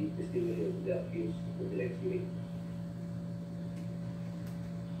have the testimony of the accused in the next hearing.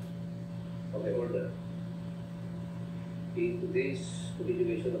 Okay, order. In today's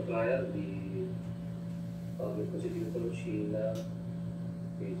continuation of trial, the public prosecutor Sheila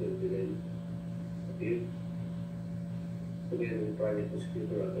Hazel appeared together with private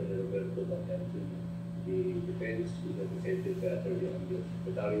prosecutor Attorney Roberto Bacante. The defense is represented by Attorney Andres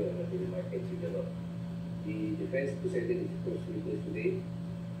Secretary and Attorney Martin Sigaro. The defense presented its first witness today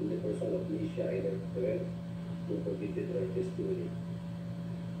in the person of Alicia Ainer Ferrer, who completed her testimony.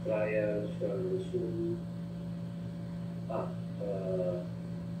 Trial shall resume.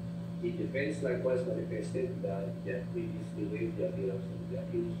 The defense likewise manifested that they have previously waived the appearance of the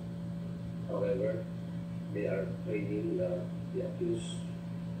accused. However, they are claiming that the accused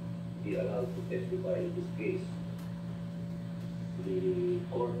be allowed to testify in this case. The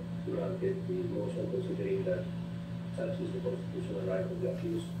court granted the motion considering that such is the constitutional right of the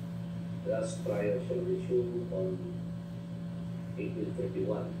accused. Thus, trial shall resume on April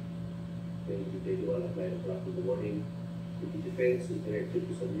 31, 2021 at 9 o'clock in the morning. The defense is directed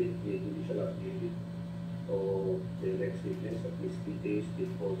to submit the judicial affidavit or the next witness at least 3 days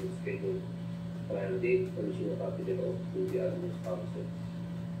before the scheduled trial date, furnishing a copy thereof to the adverse counsel.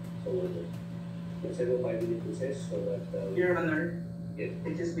 So order. Let's have a 5-minute recess so that Your Honor, yes.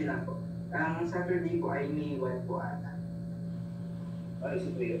 excuse me lang po. Ang Saturday po ay May 1 po ata. Is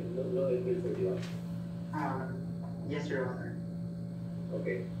it May? No, April 31. Yes, Your Honor.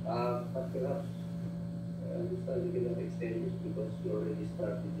 Okay. But perhaps I understand you cannot extend this because you already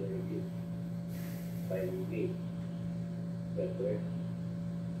started your review by May. Is that correct?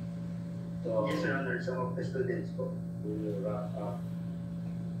 So Yes, Your Honor. Some of the students po. we will wrap up.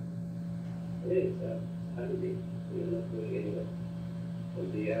 It's a holiday. You're not going anywhere. So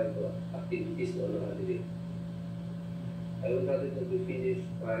do you have activities on a holiday? I would rather that we finish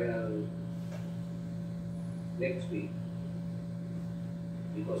trial next week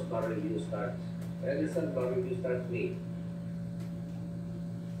because bar review starts. I understand bar review starts May.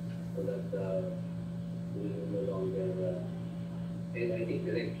 So that we will no longer and I think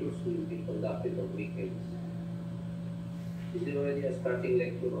the lectures will be conducted on weekends. Is there already a starting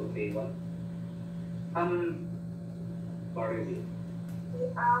lecture on May 1? Bar review.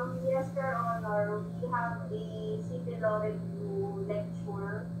 Yes, Your Honor, we have a civil law review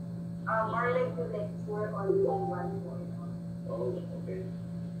lecture, or review lecture on May 1. Oh, okay.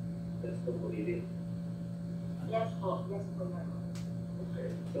 That's the holiday. Yes po, Your Honor.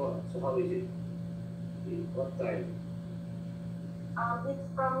 Okay. So how is it? What time? It's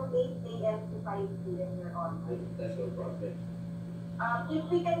from 8 a.m. to 5 p.m., Your Honor. That's no problem. If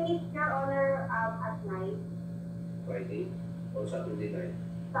we can meet, Your Honor, at night, Friday or Saturday night?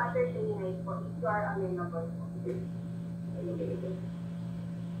 Saturday night po, if you are amenable po. Okay. I'm available.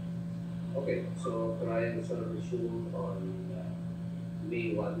 Okay, so trial shall resume on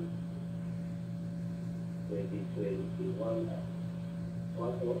May 1, 2021 at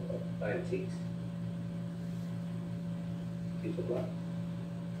what time? 6? 6 o'clock?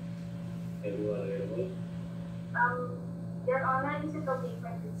 Everyone available? Your Honor, is it okay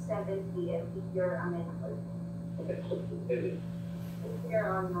if it's 7 p.m. if you're amenable? Okay, so 7. If Your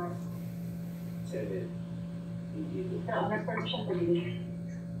Honor. 7. Indeed. Your Honor, permission to leave.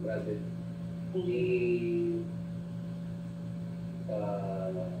 Granted. Thank The you.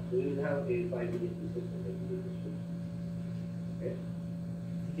 we will have a 5-minute recess and then we will resume. Okay?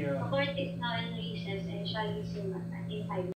 Your The court is now in recess and shall resume in 5 minutes.